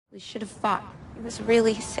We should have fought. He was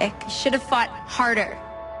really sick. He should have fought harder.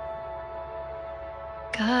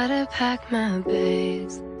 Gotta pack my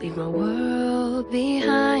bags, leave my world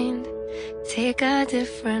behind, take a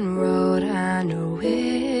different road. I know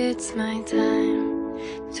it's my time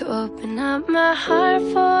to open up my heart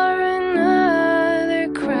for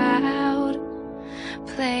another crowd.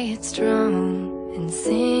 Play it strong and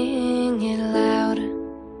sing it loud.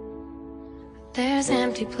 There's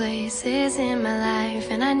empty places in my life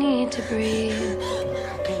and I need to breathe.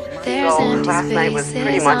 There's So empty last night was pretty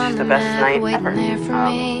spaces much on the the best map night waiting ever. there for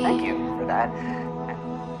me. Thank you for that.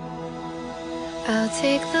 I'll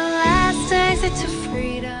take the last exit to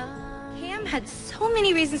freedom. Cam had so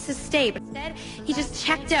many reasons to stay, but instead he just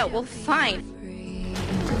checked out. Well, fine.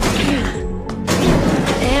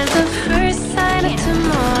 There's the first sign of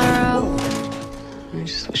tomorrow. I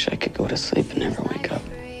just wish I could go to sleep and never wake up.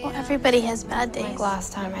 Well, everybody has bad days. Like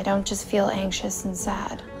last time, I don't just feel anxious and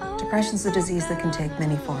sad. Depression's a disease that can take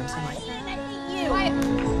many forms.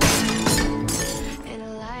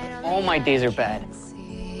 All my days are bad.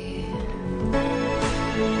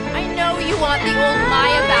 I know you want the old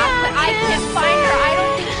Maya back, but I can't find her. I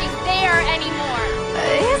don't think she's there anymore.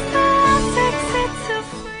 It's the last exit to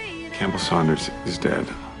freedom. Campbell Saunders is dead.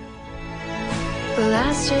 The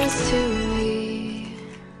last chance to be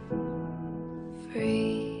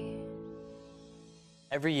free.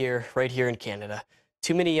 Every year, right here in Canada,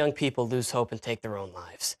 too many young people lose hope and take their own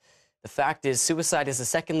lives. The fact is, suicide is the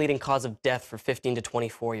second leading cause of death for 15 to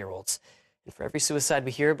 24-year-olds. And for every suicide we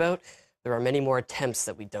hear about, there are many more attempts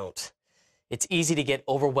that we don't. It's easy to get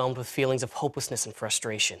overwhelmed with feelings of hopelessness and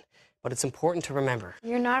frustration, but it's important to remember.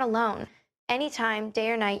 You're not alone. Anytime, day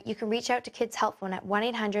or night, you can reach out to Kids Help Phone at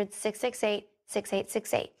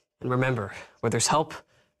 1-800-668-6868. And remember, where there's help,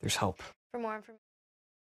 there's hope. For more information.